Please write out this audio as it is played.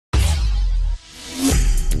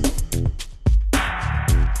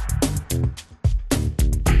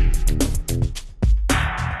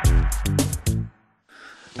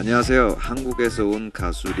안녕하세요. 한국에서 온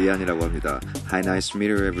가수 리안이라고 합니다. Hi, nice to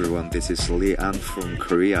meet you everyone. This is Lian from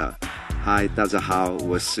Korea. Hi, 大家好，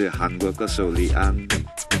我是韩国歌手 Lian.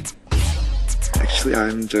 Actually,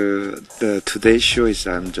 I'm the today's show is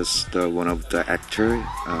I'm just one of the actor.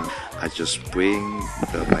 I just bring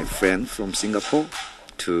my friend from Singapore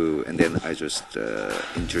and then I just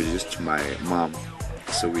introduced my mom.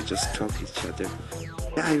 So we just talk each other.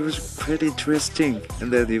 Yeah, it was quite interesting.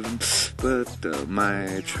 And then but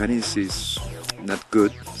my Chinese is not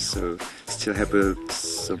good, so still have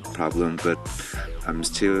some problem. But I'm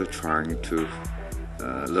still trying to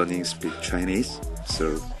learning speak Chinese.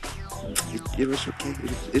 So it was okay.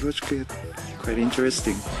 It was good, quite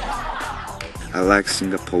interesting. I like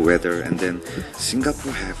Singapore weather, and then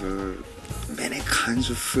Singapore have many kinds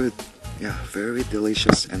of food. Yeah, very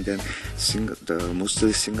delicious, and then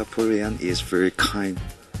mostly Singaporean is very kind.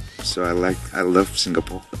 So I love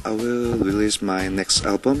Singapore. I will release my next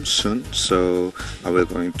album soon, so I will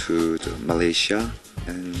going to Malaysia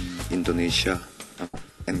and Indonesia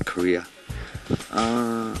and Korea.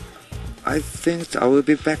 I think I will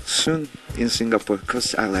be back soon in Singapore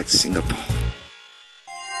because I like Singapore.